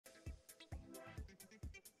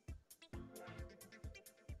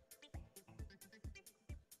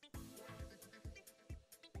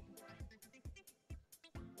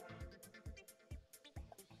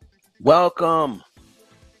Welcome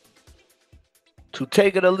to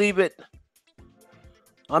Take It or Leave It.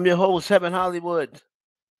 I'm your host, Heaven Hollywood.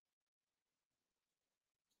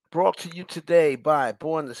 Brought to you today by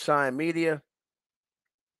Born to Shine Media.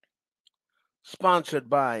 Sponsored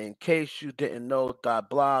by, in case you didn't know,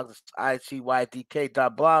 .blog,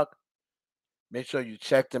 ICYDK.blog. Make sure you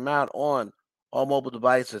check them out on all mobile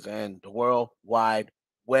devices and the World Wide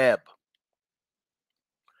Web.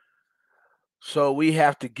 So we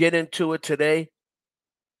have to get into it today.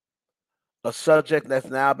 A subject that's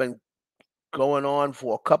now been going on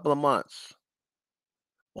for a couple of months.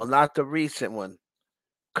 Well, not the recent one,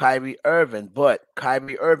 Kyrie Irving, but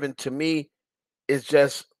Kyrie Irving to me is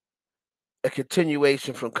just a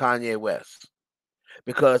continuation from Kanye West,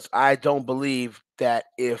 because I don't believe that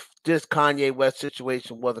if this Kanye West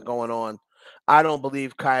situation wasn't going on, I don't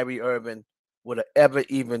believe Kyrie Irving would have ever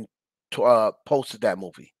even posted that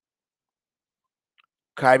movie.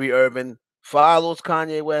 Kyrie Irving follows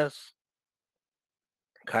Kanye West.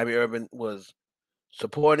 Kyrie Irving was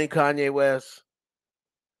supporting Kanye West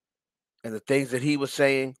and the things that he was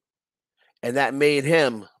saying, and that made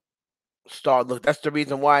him start look. That's the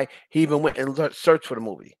reason why he even went and searched for the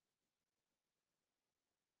movie.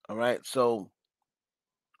 All right, so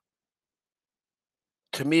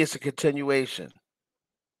to me, it's a continuation.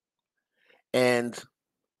 And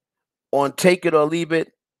on Take It or Leave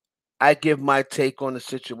It, I give my take on the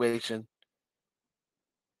situation.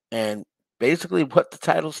 And basically, what the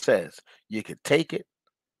title says, you can take it,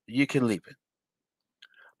 you can leave it.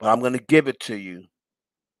 But I'm going to give it to you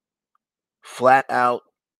flat out,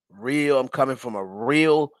 real. I'm coming from a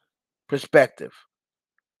real perspective,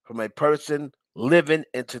 from a person living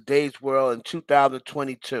in today's world in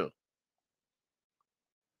 2022,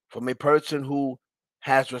 from a person who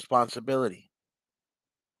has responsibility,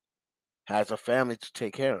 has a family to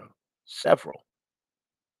take care of, several.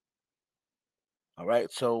 All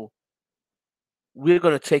right, so we're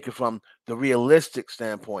going to take it from the realistic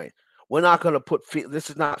standpoint. We're not going to put this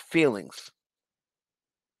is not feelings.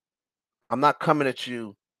 I'm not coming at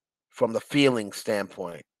you from the feeling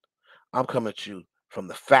standpoint. I'm coming at you from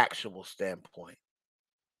the factual standpoint.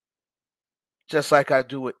 Just like I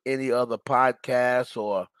do with any other podcast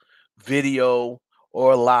or video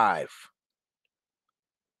or live.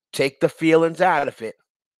 Take the feelings out of it,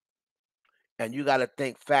 and you got to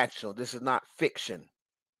think factual. This is not fiction.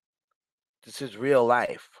 This is real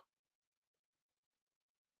life.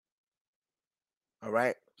 All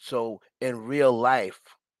right? So in real life,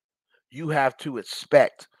 you have to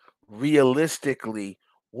expect realistically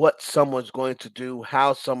what someone's going to do,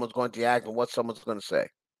 how someone's going to act, and what someone's going to say.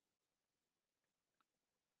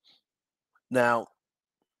 Now,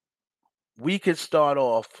 we could start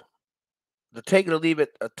off the Take It or Leave It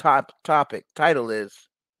a topic. Title is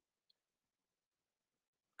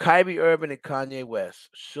Kyrie Irving and Kanye West.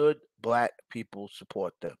 Should black people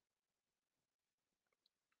support them?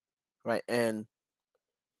 Right? And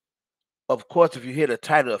of course, if you hear the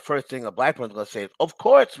title, the first thing a black person's going to say is, of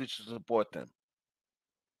course we should support them.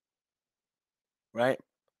 Right?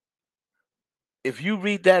 If you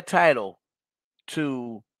read that title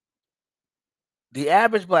to the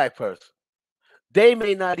average black person, they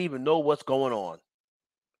may not even know what's going on,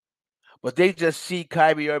 but they just see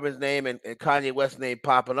Kyrie Irving's name and Kanye West's name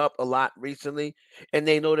popping up a lot recently, and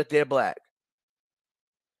they know that they're black.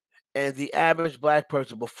 And the average black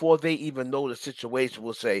person, before they even know the situation,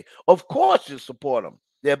 will say, of course you support them.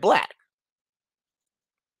 They're black.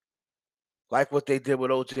 Like what they did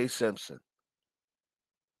with O.J. Simpson.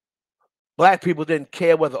 Black people didn't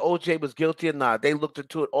care whether O.J. was guilty or not. They looked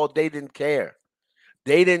into it. Oh, they didn't care.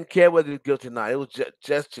 They didn't care whether he was guilty or not. It was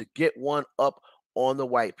just to get one up on the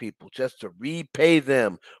white people, just to repay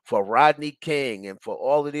them for Rodney King and for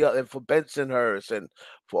all of the other, and for Bensonhurst and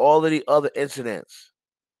for all of the other incidents.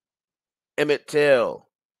 Emmett Till.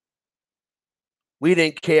 We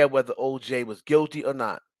didn't care whether OJ was guilty or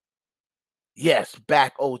not. Yes,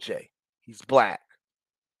 back OJ. He's black.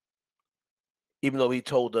 Even though he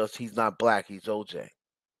told us he's not black, he's OJ.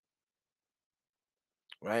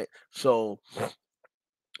 Right? So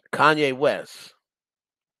Kanye West,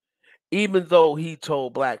 even though he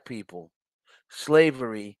told black people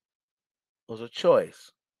slavery was a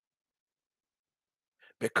choice,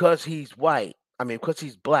 because he's white, because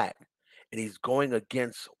he's black, and he's going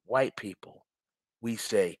against white people, we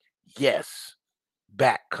say, yes,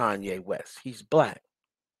 back Kanye West. He's black.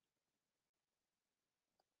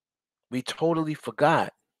 We totally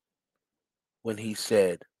forgot when he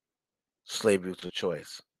said slavery was a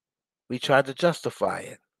choice. We tried to justify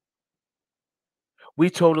it. We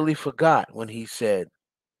totally forgot when he said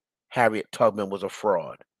Harriet Tubman was a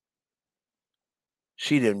fraud.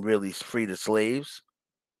 She didn't really free the slaves.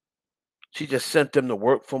 She just sent them to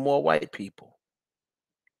work for more white people.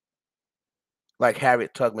 Like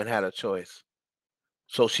Harriet Tubman had a choice.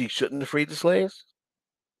 So she shouldn't have freed the slaves?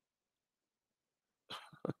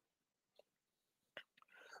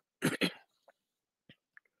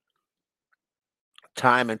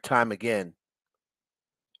 Time and time again,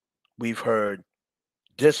 we've heard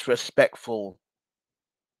disrespectful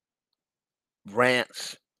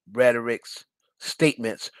rants, rhetorics,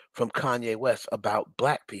 statements from Kanye West about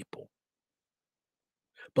black people.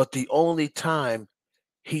 But the only time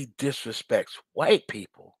he disrespects white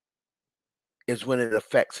people is when it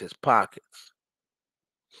affects his pockets.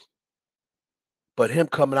 But him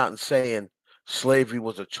coming out and saying slavery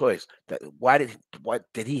was a choice, that why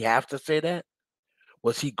did he have to say that?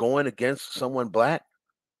 Was he going against someone black?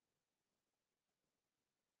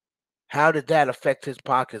 How did that affect his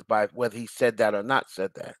pockets by whether he said that or not said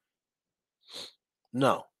that?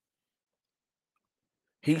 No.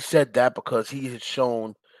 He said that because he has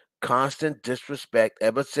shown constant disrespect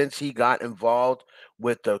ever since he got involved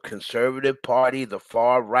with the conservative party, the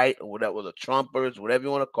far right, or whatever, the Trumpers, whatever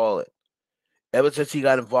you want to call it. Ever since he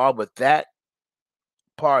got involved with that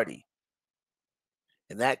party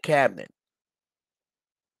and that cabinet,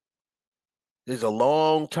 is a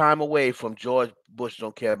long time away from George Bush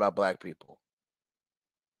don't care about black people.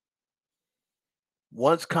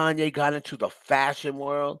 Once Kanye got into the fashion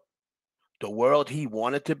world, the world he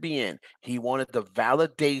wanted to be in, he wanted the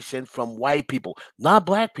validation from white people, not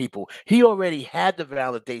black people. He already had the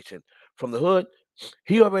validation from the hood.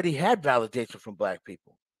 He already had validation from black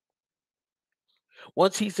people.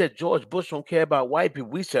 Once he said George Bush don't care about white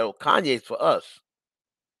people, we said, oh, Kanye's for us.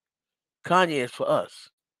 Kanye is for us.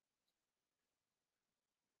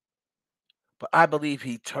 But I believe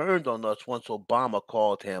he turned on us once Obama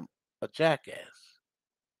called him a jackass.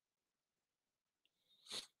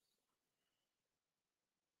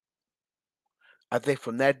 I think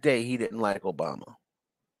from that day he didn't like Obama.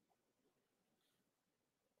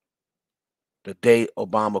 The day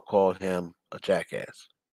Obama called him a jackass.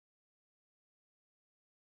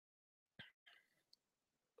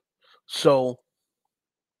 So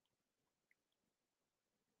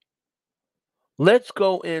let's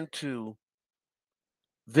go into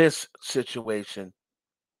this situation.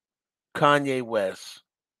 Kanye West,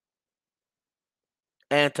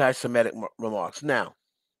 anti-Semitic remarks. Now,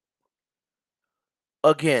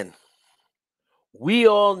 again, we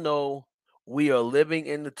all know we are living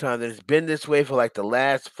in the time that it's been this way for like the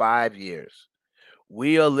last 5 years.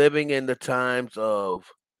 We are living in the times of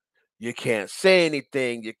you can't say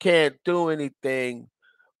anything, you can't do anything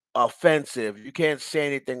offensive, you can't say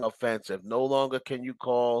anything offensive. No longer can you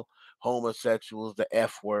call homosexuals the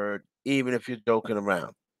F word, even if you're joking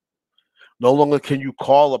around. No longer can you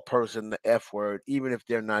call a person the F word, even if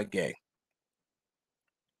they're not gay.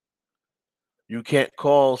 You can't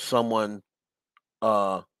call someone,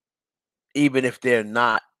 uh, even if they're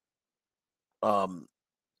not um,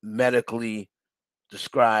 medically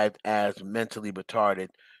described as mentally retarded.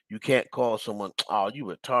 You can't call someone, oh, you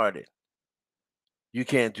retarded. You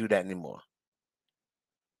can't do that anymore.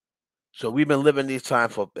 So we've been living these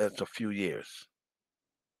times for a few years,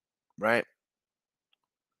 right?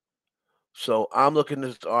 So I'm looking at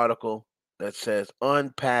this article that says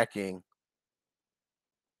unpacking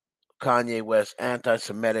Kanye West's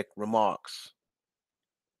anti-Semitic remarks.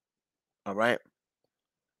 All right.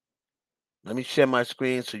 Let me share my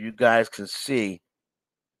screen so you guys can see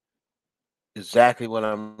exactly what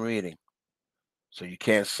I'm reading. So you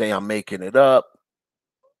can't say I'm making it up,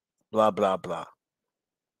 blah, blah, blah.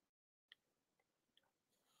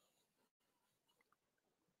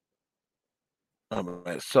 All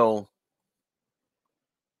right. So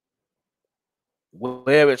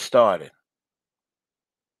where it started,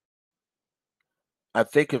 I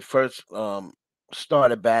think it first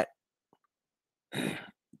started back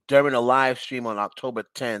during a live stream on October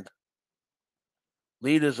 10th.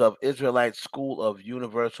 Leaders of Israelite School of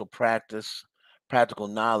Universal Practice, Practical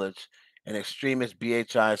Knowledge, and extremist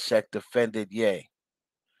BHI sect defended Ye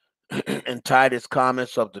and tied his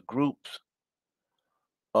comments of the groups.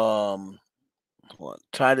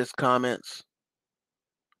 Tied his comments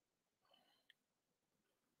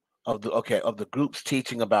of the group's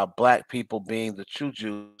teaching about black people being the true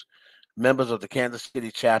Jews, members of the Kansas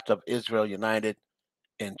City chapter of Israel United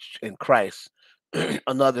in Christ.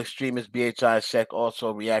 Another extremist BHI sect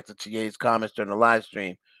also reacted to Ye's comments during the live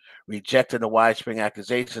stream, rejecting the widespread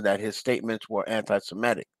accusation that his statements were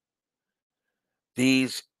anti-Semitic.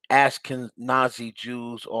 These Ashkenazi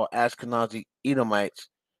Jews or Ashkenazi Edomites,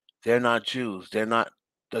 they're not Jews. They're not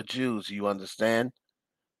the Jews, you understand?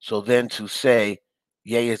 So then to say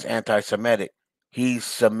Ye is anti-Semitic. He's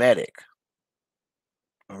Semitic.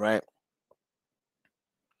 All right.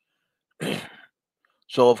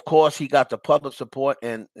 So of course he got the public support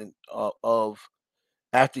of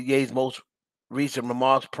after Ye's most recent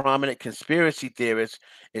remarks. Prominent conspiracy theorists,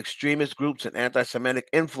 extremist groups, and anti-Semitic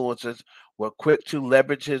influencers were quick to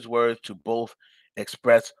leverage his words to both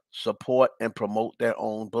express support and promote their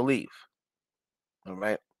own belief. All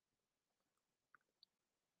right.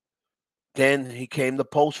 Then he came the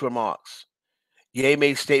post remarks. Ye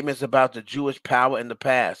made statements about the Jewish power in the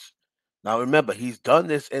past. Now remember, he's done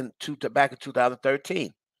this back in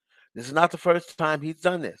 2013. This is not the first time he's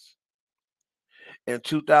done this. In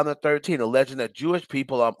 2013, alleging that Jewish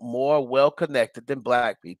people are more well connected than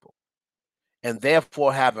black people and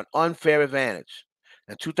therefore have an unfair advantage.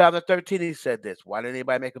 In 2013, he said this. Why didn't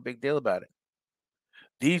anybody make a big deal about it?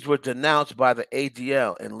 These were denounced by the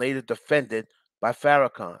ADL and later defended by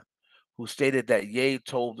Farrakhan, who stated that Ye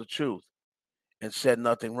told the truth and said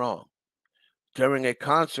nothing wrong. During a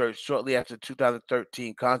concert shortly after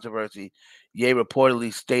 2013 controversy, Ye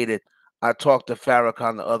reportedly stated, I talked to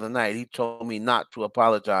Farrakhan the other night. He told me not to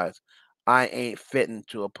apologize. I ain't fitting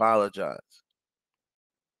to apologize.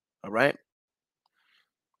 All right?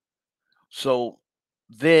 So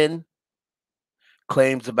then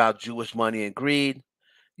claims about Jewish money and greed.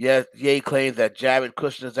 Yes, Ye claims that Jared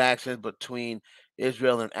Kushner's actions between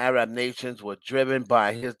Israel and Arab nations were driven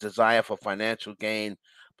by his desire for financial gain,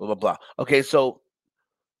 blah, blah, blah. Okay, so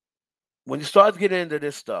when you start getting into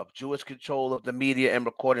this stuff, Jewish control of the media and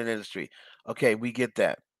recording industry, okay, we get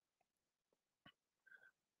that.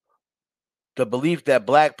 The belief that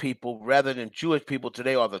black people, rather than Jewish people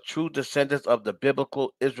today, are the true descendants of the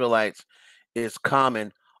biblical Israelites is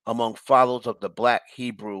common among followers of the Black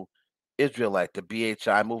Hebrew Israelite, the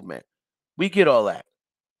BHI movement. We get all that.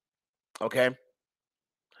 Okay.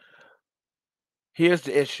 Here's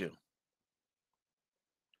the issue.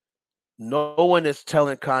 No one is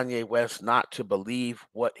telling Kanye West not to believe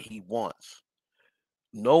what he wants.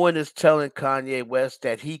 No one is telling Kanye West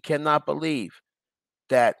that he cannot believe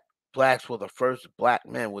that blacks were the first black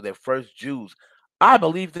men, were the first Jews. I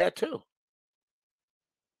believe that too.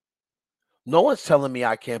 No one's telling me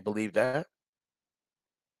I can't believe that,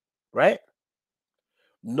 right?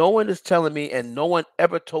 No one is telling me, and no one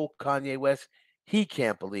ever told Kanye West he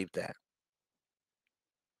can't believe that.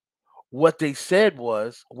 What they said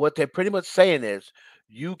was, what they're pretty much saying is,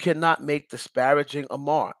 you cannot make disparaging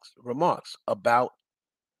remarks about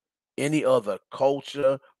any other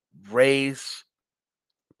culture, race,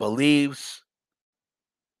 beliefs,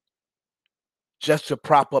 just to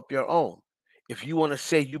prop up your own. If you want to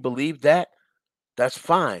say you believe that, that's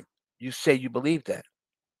fine. You say you believe that.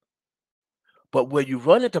 But where you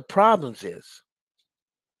run into problems is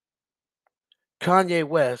Kanye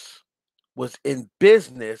West was in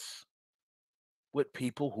business with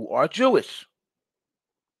people who are Jewish.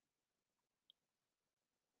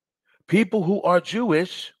 People who are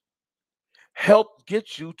Jewish help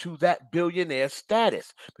get you to that billionaire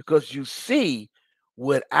status because you see,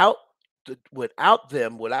 without without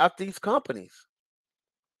these companies,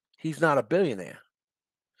 he's not a billionaire.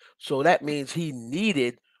 So that means he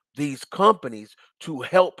needed these companies to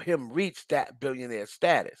help him reach that billionaire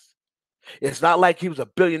status. It's not like he was a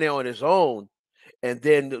billionaire on his own and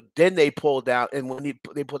then they pulled out, and when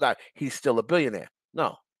they pulled out, he's still a billionaire.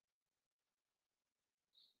 No.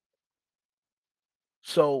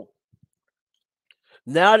 So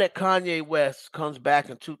now that Kanye West comes back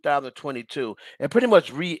in 2022 and pretty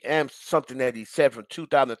much reamps something that he said from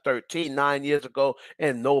 2013, 9 years ago,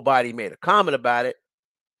 and nobody made a comment about it,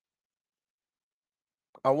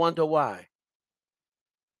 I wonder why.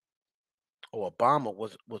 Oh,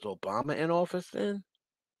 was Obama in office then?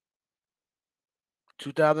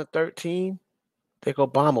 2013? I think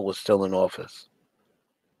Obama was still in office,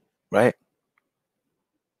 right?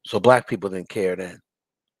 So black people didn't care then.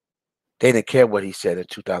 They didn't care what he said in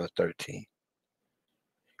 2013.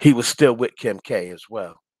 He was still with Kim K as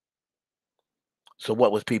well. So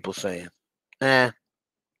what was people saying? Who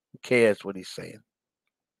cares what he's saying?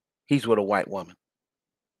 He's with a white woman.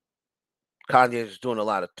 Kanye is doing a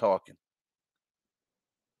lot of talking.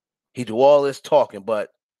 He do all this talking, but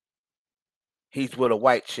he's with a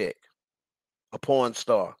white chick, a porn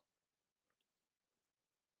star.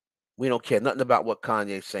 We don't care nothing about what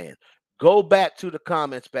Kanye's saying. Go back to the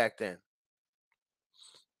comments back then.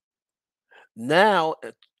 Now,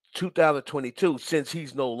 2022, since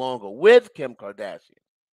he's no longer with Kim Kardashian,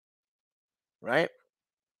 right?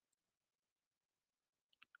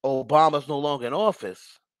 Obama's no longer in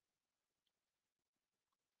office.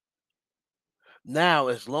 Now,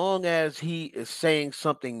 as long as he is saying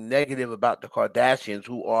something negative about the Kardashians,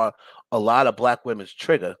 who are a lot of black women's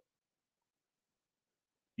trigger,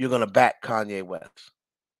 you're going to back Kanye West,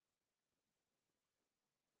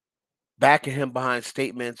 backing him behind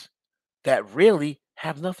statements that really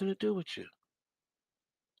have nothing to do with you.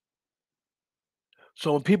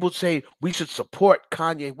 So when people say we should support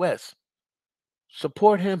Kanye West,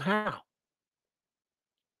 support him how?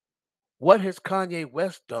 What has Kanye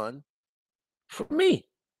West done for me?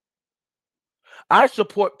 I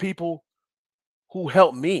support people who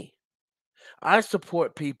help me. I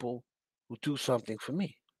support people who do something for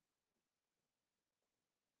me.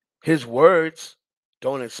 His words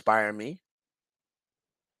don't inspire me.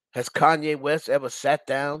 Has Kanye West ever sat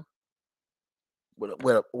down with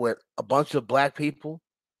a bunch of black people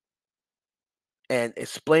and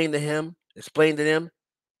explained to them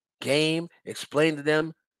game, explained to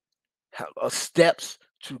them steps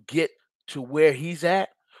to get to where he's at,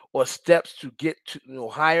 or steps to get to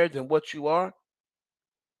higher than what you are?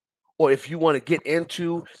 Or if you want to get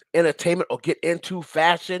into entertainment or get into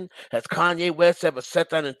fashion, has Kanye West ever sat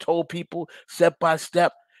down and told people step by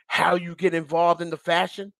step how you get involved in the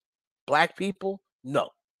fashion? Black people? No.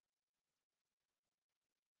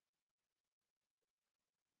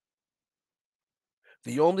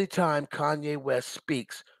 The only time Kanye West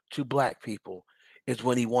speaks to black people is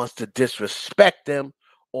when he wants to disrespect them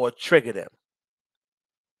or trigger them.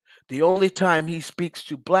 The only time he speaks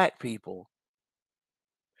to black people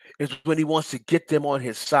is when he wants to get them on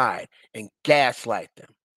his side and gaslight them.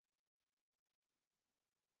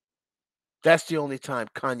 That's the only time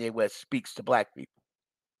Kanye West speaks to black people.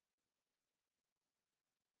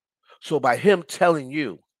 So by him telling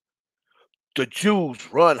you the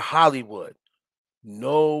Jews run Hollywood,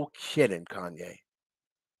 no kidding, Kanye.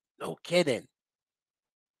 No kidding.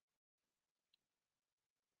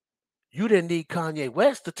 You didn't need Kanye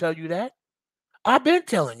West to tell you that. I've been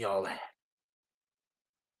telling y'all that.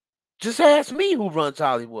 Just ask me who runs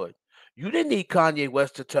Hollywood. You didn't need Kanye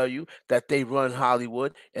West to tell you that they run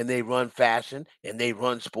Hollywood and they run fashion and they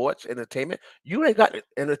run sports, entertainment. You ain't got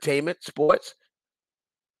entertainment, sports,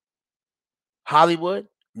 Hollywood,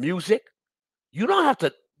 music. You don't have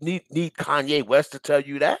to need Kanye West to tell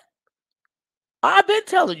you that. I've been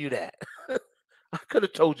telling you that. I could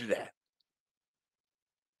have told you that.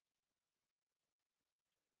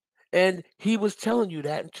 And he was telling you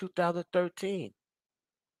that in 2013.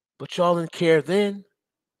 But y'all didn't care then.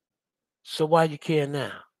 So why you care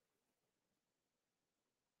now?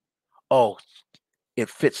 Oh, it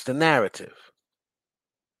fits the narrative.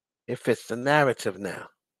 It fits the narrative now.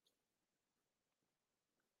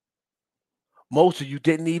 Most of you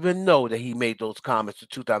didn't even know that he made those comments in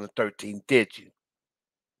 2013, did you?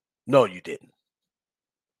 No, you didn't.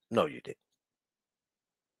 No, you didn't.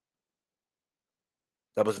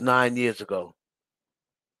 That was 9 years ago.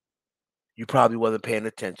 You probably wasn't paying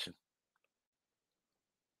attention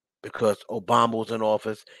because Obama was in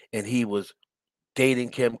office and he was dating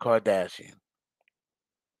Kim Kardashian.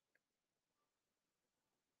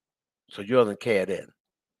 So you didn't care then.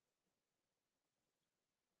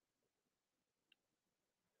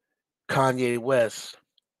 Kanye West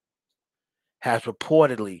has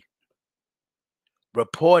reportedly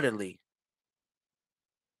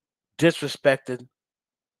disrespected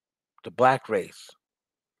the black race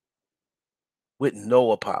with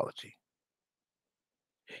no apology.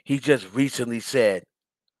 He just recently said,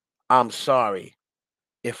 I'm sorry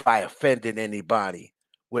if I offended anybody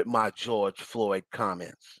with my George Floyd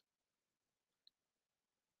comments.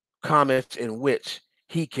 Comments in which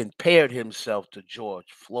he compared himself to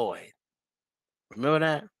George Floyd. Remember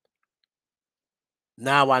that?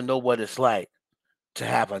 Now I know what it's like to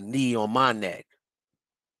have a knee on my neck.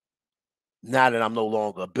 Now that I'm no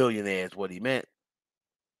longer a billionaire, is what he meant.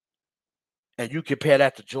 And you compare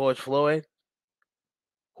that to George Floyd,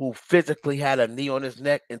 who physically had a knee on his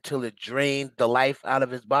neck until it drained the life out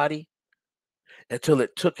of his body, until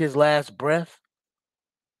it took his last breath.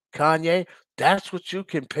 Kanye, that's what you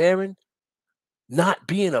comparing not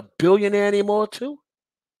being a billionaire anymore to?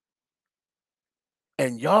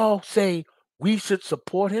 And y'all say we should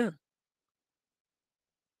support him.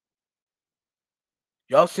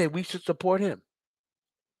 Y'all say we should support him.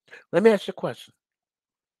 Let me ask you a question.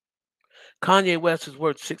 Kanye West is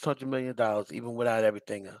worth $600 million even without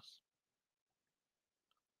everything else.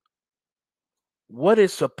 What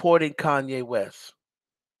is supporting Kanye West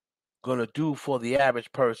going to do for the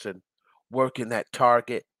average person working at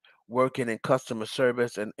Target, working in customer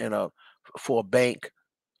service and for a bank,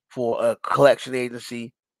 for a collection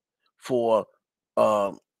agency, for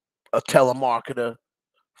um, a telemarketer,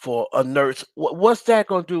 for a nurse? What's that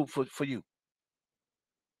going to do for you?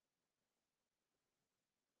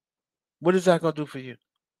 What is that going to do for you?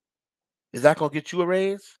 Is that going to get you a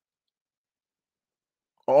raise?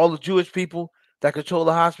 Or all the Jewish people that control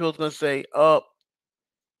the hospital is going to say, "Oh,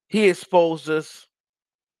 he exposed us."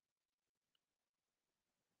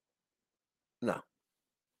 No,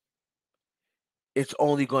 it's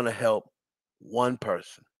only going to help one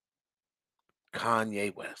person,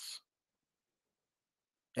 Kanye West,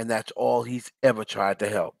 and that's all he's ever tried to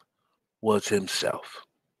help was himself.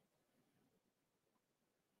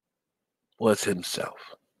 Was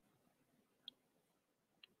himself.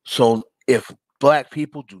 So if black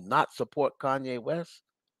people do not support Kanye West,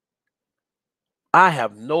 I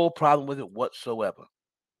have no problem with it whatsoever.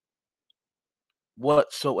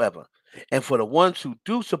 Whatsoever. And for the ones who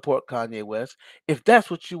do support Kanye West, if that's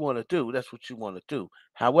what you want to do, that's what you want to do.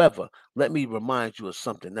 However, let me remind you of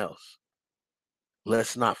something else.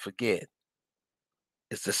 Let's not forget,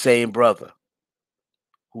 it's the same brother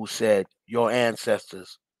who said your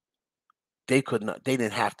ancestors, they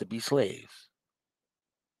didn't have to be slaves.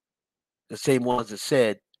 The same ones that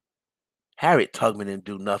said Harriet Tubman didn't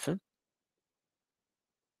do nothing.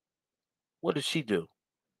 What did she do?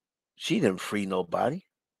 She didn't free nobody.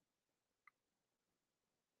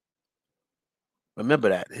 Remember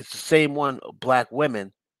that. It's the same one, black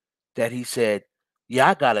women, that he said, yeah,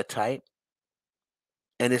 I got a type,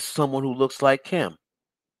 and it's someone who looks like him.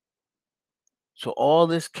 So all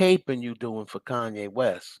this caping you doing for Kanye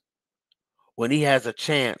West, when he has a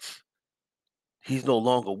chance, he's no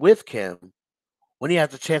longer with Kim. When he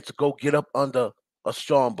has a chance to go get up under a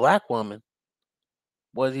strong black woman,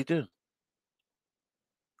 what does he do?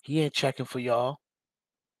 He ain't checking for y'all.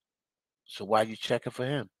 So why you checking for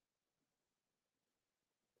him?